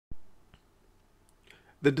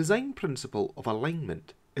The design principle of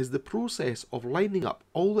alignment is the process of lining up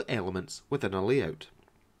all the elements within a layout.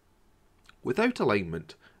 Without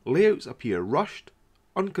alignment, layouts appear rushed,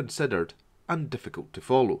 unconsidered, and difficult to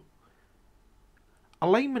follow.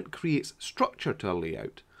 Alignment creates structure to a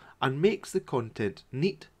layout and makes the content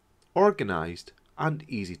neat, organised, and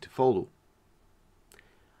easy to follow.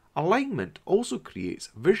 Alignment also creates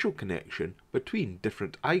visual connection between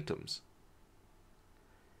different items.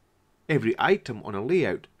 Every item on a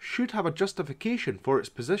layout should have a justification for its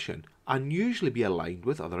position and usually be aligned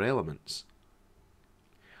with other elements.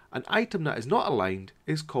 An item that is not aligned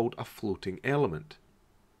is called a floating element.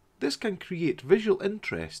 This can create visual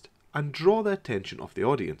interest and draw the attention of the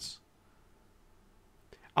audience.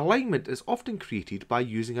 Alignment is often created by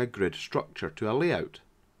using a grid structure to a layout.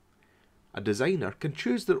 A designer can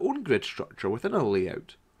choose their own grid structure within a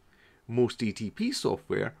layout. Most DTP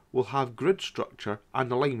software will have grid structure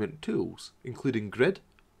and alignment tools, including grid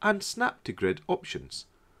and snap to grid options.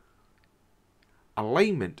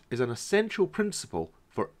 Alignment is an essential principle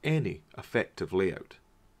for any effective layout.